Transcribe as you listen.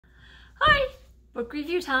Hi, book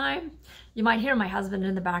review time. You might hear my husband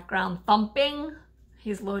in the background thumping.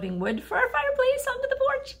 He's loading wood for our fireplace onto the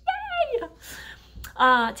porch.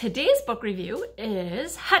 Yay! Today's book review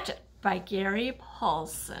is Hatchet by Gary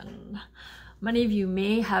Paulson. Many of you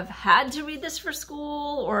may have had to read this for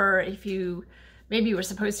school, or if you maybe you were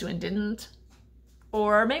supposed to and didn't,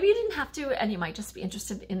 or maybe you didn't have to and you might just be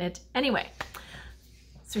interested in it anyway.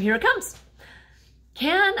 So here it comes.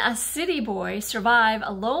 Can a city boy survive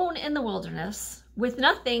alone in the wilderness with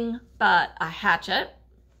nothing but a hatchet,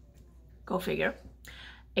 go figure,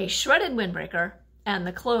 a shredded windbreaker, and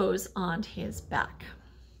the clothes on his back?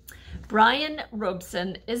 Brian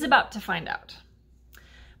Robeson is about to find out.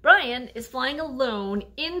 Brian is flying alone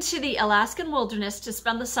into the Alaskan wilderness to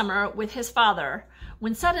spend the summer with his father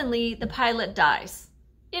when suddenly the pilot dies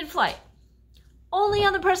in flight. Only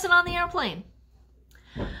other person on the airplane.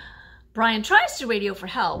 Brian tries to radio for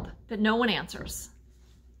help, but no one answers.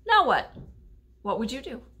 Now what? What would you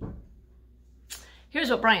do? Here's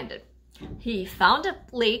what Brian did. He found a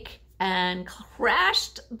lake and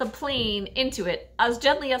crashed the plane into it as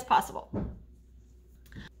gently as possible.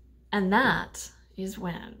 And that is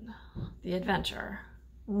when the adventure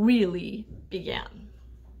really began.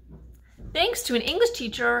 Thanks to an English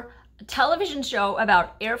teacher, a television show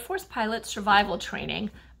about Air Force pilot survival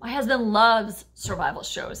training, my husband loves survival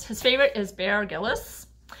shows. His favorite is Bear Grylls.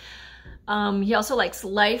 He also likes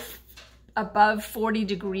Life Above 40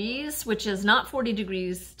 Degrees, which is not 40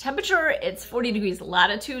 degrees temperature, it's 40 degrees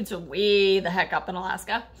latitude, so way the heck up in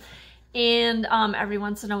Alaska. And every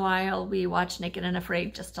once in a while we watch Naked and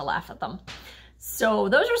Afraid just to laugh at them. So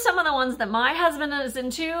those are some of the ones that my husband is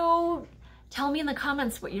into. Tell me in the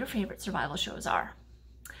comments what your favorite survival shows are.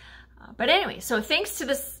 But anyway, so thanks to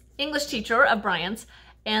this English teacher of Brian's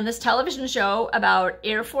and this television show about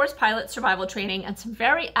Air Force pilot survival training and some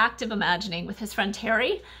very active imagining with his friend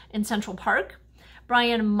Terry in Central Park,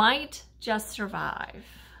 Brian might just survive.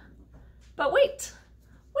 But wait,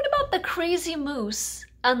 what about the crazy moose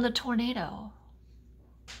and the tornado?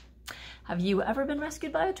 Have you ever been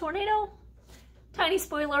rescued by a tornado? Tiny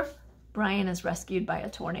spoiler, Brian is rescued by a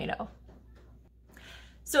tornado.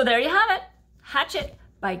 So there you have it, Hatchet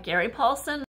by Gary Paulson.